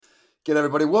G'day,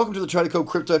 everybody. Welcome to the Trader Cobb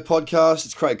Crypto Podcast.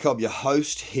 It's Craig Cobb, your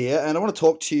host here, and I want to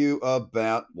talk to you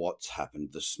about what's happened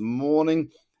this morning,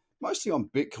 mostly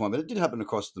on Bitcoin, but it did happen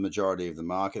across the majority of the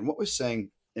market. And what we're seeing,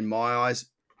 in my eyes,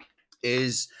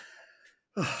 is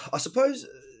I suppose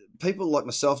people like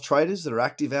myself, traders that are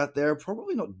active out there, are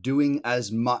probably not doing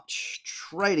as much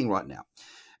trading right now.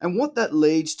 And what that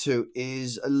leads to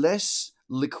is a less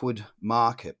liquid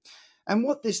market. And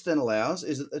what this then allows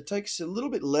is that it takes a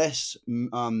little bit less,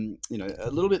 a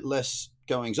little bit less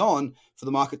goings on for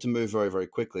the market to move very, very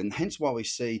quickly. And hence why we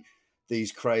see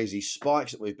these crazy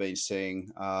spikes that we've been seeing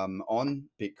on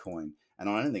Bitcoin and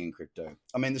on anything in crypto.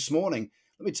 I mean, this morning,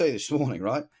 let me tell you this morning,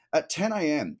 right? At 10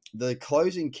 a.m., the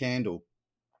closing candle,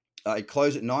 it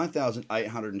closed at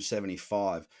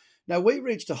 9,875. Now, we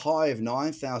reached a high of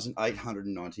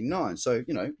 9,899. So,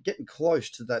 getting close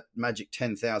to that magic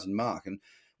 10,000 mark. And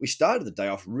we started the day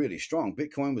off really strong.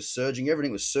 Bitcoin was surging.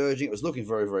 Everything was surging. It was looking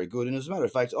very, very good. And as a matter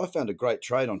of fact, I found a great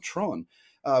trade on Tron,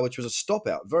 which was a stop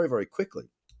out very, very quickly.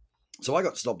 So I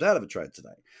got stopped out of a trade today.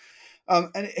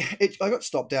 I got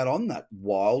stopped out on that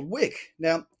wild wick.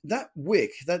 Now, that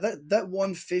wick, that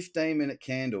one 15-minute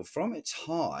candle from its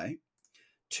high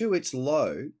to its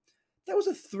low, that was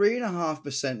a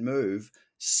 3.5% move,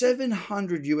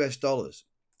 700 US dollars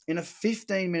in a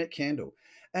 15-minute candle.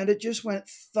 And it just went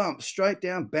thump straight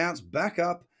down, bounced back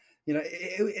up.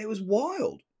 It was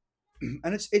wild.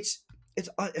 And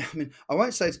I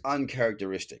won't say it's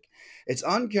uncharacteristic. It's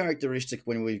uncharacteristic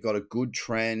when we've got a good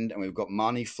trend and we've got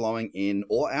money flowing in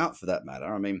or out for that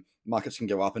matter. I mean, markets can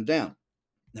go up and down.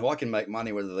 Now, I can make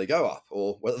money whether they go up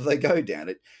or whether they go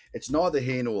down. It's neither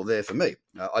here nor there for me.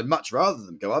 I'd much rather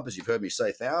them go up, as you've heard me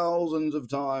say thousands of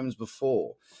times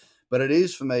before. But it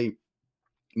is for me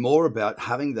more about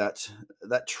having that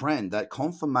trend, that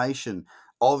confirmation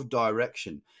of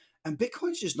direction. And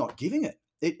Bitcoin's just not giving it.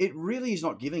 It really is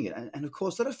not giving it. And of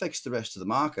course, that affects the rest of the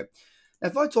market. Now,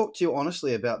 if I talk to you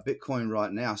honestly about Bitcoin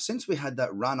right now, since we had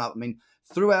that run up, I mean,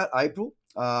 throughout April,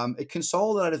 it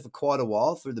consolidated for quite a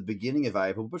while through the beginning of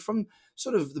April, but from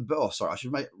sort of through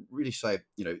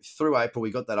April,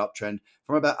 we got that uptrend.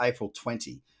 From about April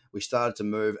 20, we started to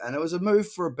move, and it was a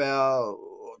move for about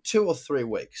 2 or 3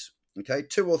 weeks. Okay,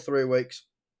 2 or 3 weeks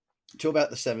to about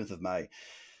the 7th of May.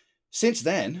 Since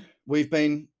then, we've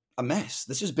been a mess.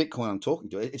 This is Bitcoin I'm talking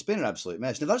to. It's been an absolute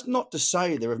mess. Now, that's not to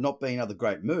say there have not been other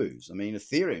great moves. I mean,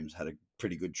 Ethereum's had a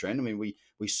pretty good trend. I mean, we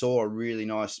saw a really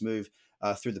nice move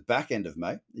through the back end of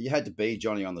May. You had to be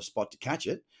Johnny on the spot to catch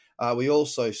it. We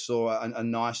also saw a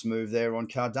nice move there on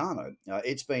Cardano.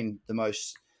 It's been the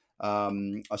most,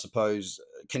 I suppose,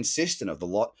 consistent of the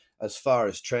lot as far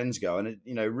as trends go. And,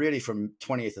 really from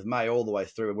 20th of May all the way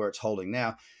through where it's holding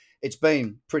now, it's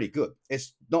been pretty good.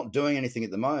 It's not doing anything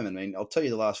at the moment. I mean, I'll tell you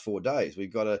the last 4 days.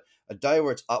 We've got a day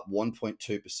where it's up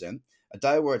 1.2%, a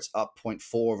day where it's up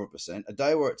 0.4%, a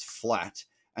day where it's flat,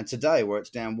 and today where it's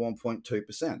down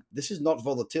 1.2%. This is not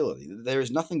volatility. There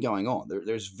is nothing going on.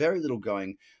 There's very little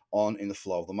going on in the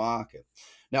flow of the market.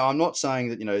 Now, I'm not saying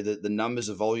that, the numbers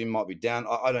of volume might be down.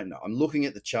 I don't know. I'm looking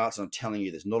at the charts and I'm telling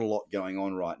you there's not a lot going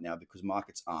on right now because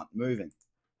markets aren't moving.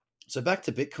 So back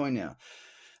to Bitcoin now.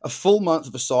 A full month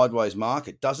of a sideways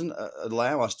market doesn't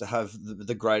allow us to have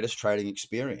the greatest trading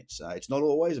experience. It's not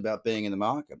always about being in the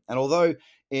market. And although what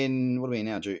do we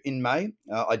now do? In May,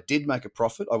 I did make a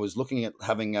profit. I was looking at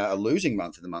having a losing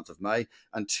month in the month of May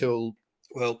until,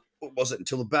 what was it?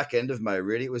 Until the back end of May,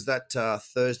 really. It was that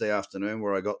Thursday afternoon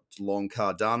where I got long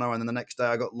Cardano, and then the next day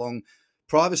I got long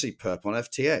Privacy Perp on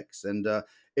FTX. And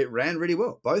it ran really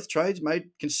well. Both trades made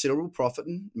considerable profit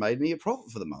and made me a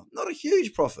profit for the month. Not a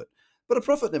huge profit, but a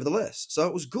profit nevertheless. So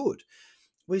it was good.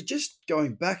 We're just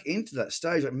going back into that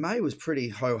stage. Like May was pretty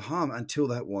ho-hum until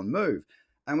that one move.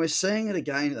 And we're seeing it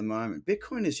again at the moment.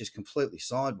 Bitcoin is just completely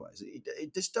sideways.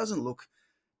 It just doesn't look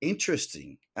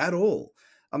interesting at all.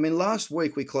 I mean, last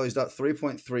week we closed up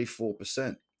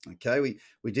 3.34%. Okay,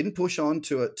 we didn't push on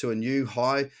to a new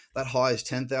high. That high is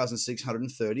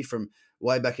 10,630 from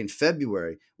way back in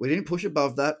February. We didn't push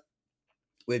above that.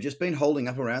 We've just been holding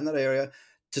up around that area.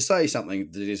 To say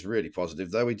something that is really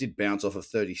positive, though, we did bounce off of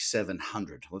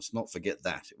 3,700. Let's not forget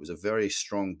that. It was a very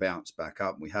strong bounce back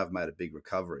up. We have made a big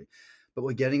recovery. But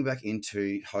we're getting back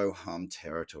into ho-hum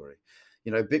territory.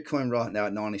 Bitcoin right now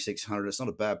at 9,600, it's not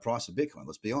a bad price for Bitcoin,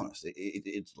 let's be honest.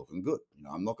 It's looking good.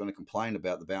 I'm not going to complain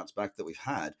about the bounce back that we've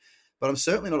had, but I'm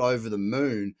certainly not over the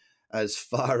moon as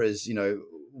far as,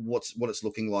 what it's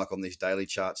looking like on these daily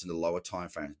charts in the lower time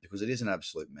frames, because it is an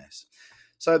absolute mess.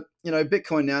 So,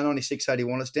 Bitcoin now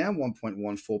 96.81, it's down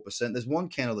 1.14%. There's one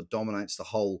candle that dominates the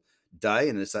whole day,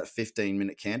 and it's that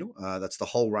 15-minute candle. That's the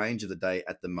whole range of the day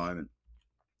at the moment.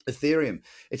 Ethereum,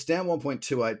 it's down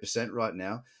 1.28% right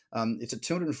now. It's at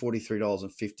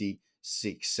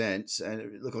 $243.56.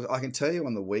 And look, I can tell you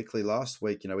on the weekly last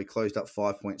week, we closed up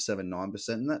 5.79%.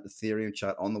 And that Ethereum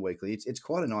chart on the weekly, it's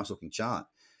quite a nice looking chart.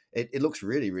 It looks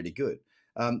really, really good.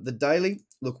 The daily,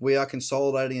 look, we are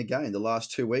consolidating again. The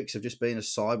last 2 weeks have just been a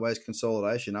sideways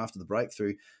consolidation after the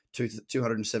breakthrough to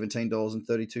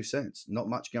 $217.32. Not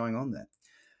much going on there.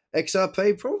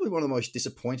 XRP, probably one of the most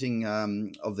disappointing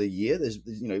of the year.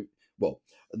 Well,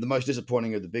 the most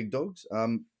disappointing of the big dogs.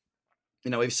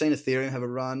 We've seen Ethereum have a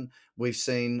run. We've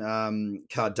seen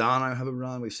Cardano have a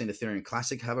run. We've seen Ethereum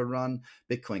Classic have a run.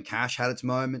 Bitcoin Cash had its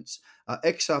moments.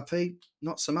 XRP,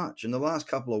 not so much. In the last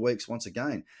couple of weeks, once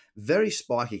again, very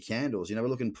spiky candles. We're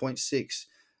looking zero point 0.6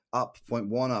 up, zero point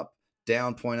 0.1 up,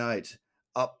 down 0.8,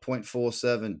 up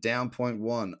 0.47, down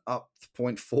 0.1, up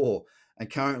 0.4, and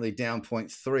currently down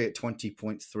 0.3 at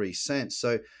 20.3 cents.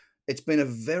 So it's been a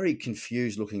very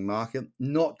confused looking market,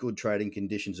 not good trading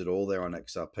conditions at all there on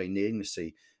XRP, needing to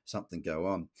see something go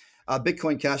on.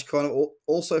 Bitcoin Cash kind of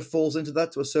also falls into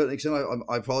that to a certain extent.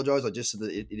 I apologize. I just said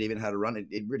that it even had a run.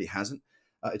 It really hasn't.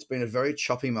 It's been a very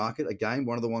choppy market. Again,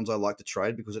 one of the ones I like to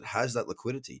trade because it has that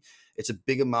liquidity. It's a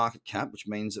bigger market cap, which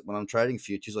means that when I'm trading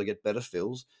futures, I get better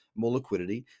fills, more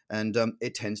liquidity, and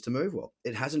it tends to move well.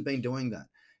 It hasn't been doing that.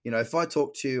 If I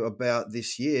talk to you about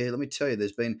this year, let me tell you,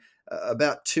 there's been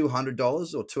about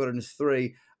 $200 or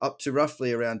 203 up to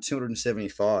roughly around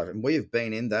 275. And we have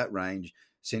been in that range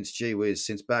since, gee whiz,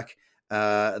 since back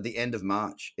the end of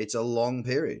March. It's a long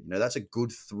period. That's a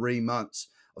good 3 months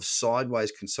of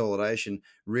sideways consolidation,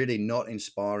 really not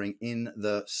inspiring in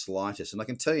the slightest. And I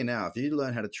can tell you now, if you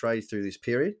learn how to trade through this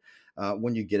period,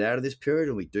 when you get out of this period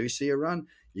and we do see a run,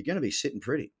 you're going to be sitting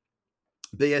pretty.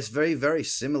 BS, very, very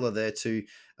similar there to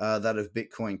that of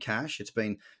Bitcoin Cash. It's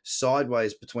been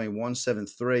sideways between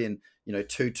 173 and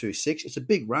 226. It's a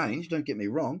big range, don't get me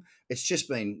wrong. It's just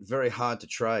been very hard to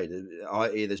trade,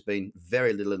 i.e. there's been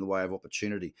very little in the way of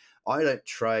opportunity. I don't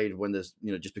trade when there's,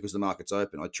 just because the market's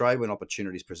open. I trade when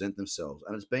opportunities present themselves,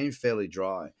 and it's been fairly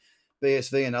dry.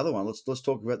 BSV, another one. Let's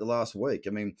talk about the last week.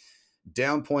 I mean,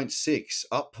 down 0.6,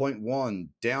 up 0.1,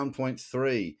 down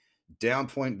 0.3, down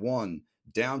 0.1,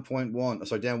 down 0.1,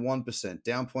 sorry, down 1%,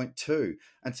 down 0.2,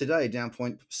 and today down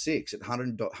 0.6 at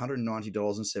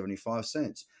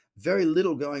 $190.75. Very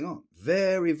little going on.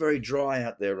 Very, very dry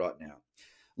out there right now.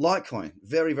 Litecoin,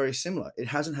 very, very similar. It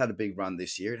hasn't had a big run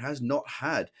this year. It has not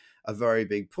had a very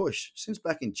big push since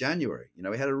back in January.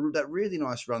 We had that really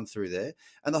nice run through there,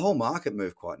 and the whole market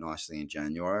moved quite nicely in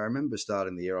January. I remember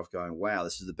starting the year off going, wow,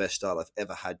 this is the best start I've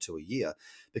ever had to a year,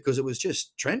 because it was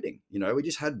just trending. We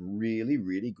just had really,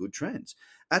 really good trends.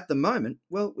 At the moment,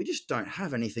 well, we just don't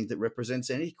have anything that represents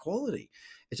any quality.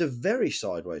 It's a very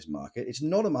sideways market. It's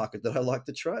not a market that I like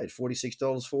to trade.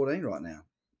 $46.14 right now.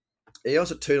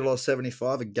 EOS at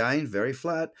 $2.75, again, very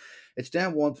flat. It's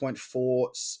down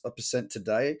 1.4%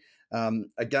 today.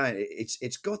 Again,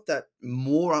 it's got that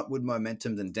more upward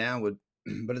momentum than downward,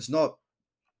 but it's not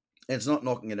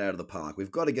knocking it out of the park.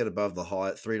 We've got to get above the high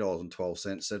at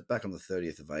 $3.12, set back on the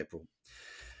 30th of April.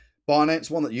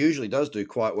 Binance, one that usually does do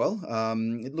quite well.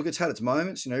 Look, it's had its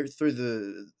moments,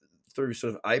 through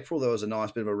sort of April, there was a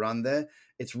nice bit of a run there.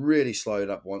 It's really slowed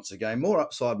up once again. More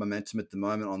upside momentum at the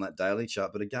moment on that daily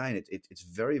chart, but again, it's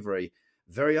very, very,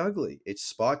 very ugly. It's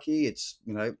spiky. It's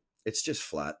just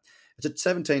flat. It's at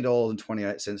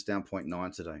 $17.28, down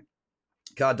 0.9 today.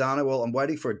 Cardano, well, I'm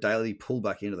waiting for a daily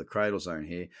pullback into the cradle zone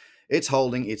here. It's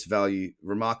holding its value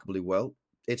remarkably well.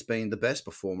 It's been the best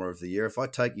performer of the year. If I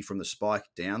take you from the spike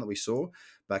down that we saw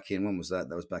back in, when was that?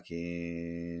 That was back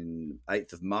in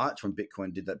 8th of March when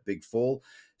Bitcoin did that big fall,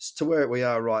 to where we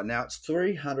are right now. It's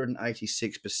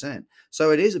 386%. So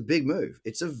it is a big move.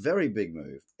 It's a very big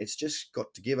move. It's just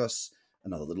got to give us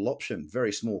another little option.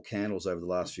 Very small candles over the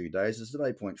last few days. It's at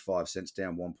 8.5 cents,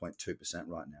 down 1.2%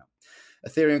 right now.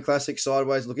 Ethereum Classic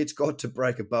sideways. Look, it's got to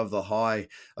break above the high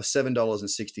of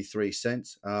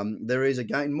 $7.63. There is,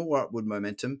 again, more upward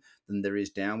momentum than there is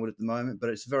downward at the moment,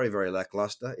 but it's very, very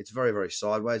lackluster. It's very, very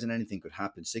sideways, and anything could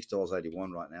happen.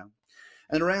 $6.81 right now.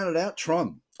 And round it out,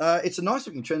 Tron. It's a nice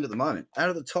looking trend at the moment. Out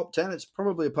of the top 10, it's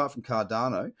probably, apart from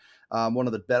Cardano, one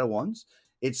of the better ones.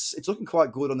 It's looking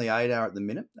quite good on the 8 hour at the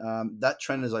minute. That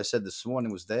trend, as I said this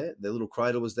morning, was there. The little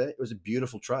cradle was there. It was a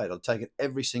beautiful trade. I'd take it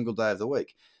every single day of the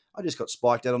week. I just got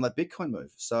spiked out on that Bitcoin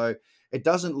move. So it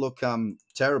doesn't look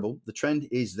terrible. The trend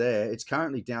is there. It's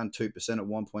currently down 2% at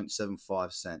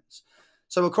 1.75 cents.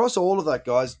 So across all of that,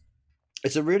 guys,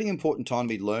 it's a really important time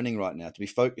to be learning right now, to be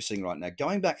focusing right now,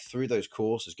 going back through those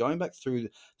courses, going back through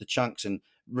the chunks and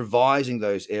revising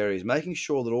those areas, making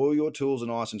sure that all your tools are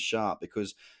nice and sharp,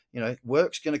 because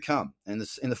Work's going to come in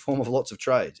the form of lots of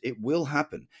trades. It will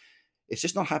happen. It's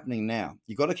just not happening now.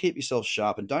 You've got to keep yourself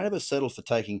sharp and don't ever settle for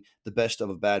taking the best of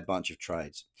a bad bunch of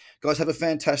trades. Guys, have a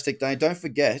fantastic day. Don't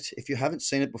forget, if you haven't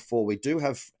seen it before, we do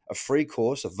have a free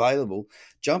course available.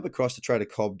 Jump across to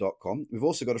tradercobb.com. We've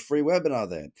also got a free webinar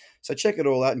there. So check it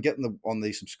all out and get on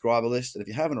the subscriber list. And if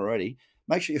you haven't already,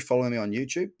 make sure you're following me on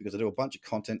YouTube because I do a bunch of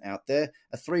content out there.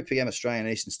 At 3 p.m. Australian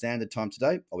Eastern Standard Time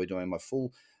today, I'll be doing my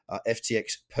full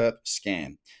FTX perp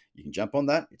scan. You can jump on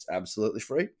that. It's absolutely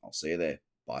free. I'll see you there.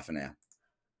 Bye for now.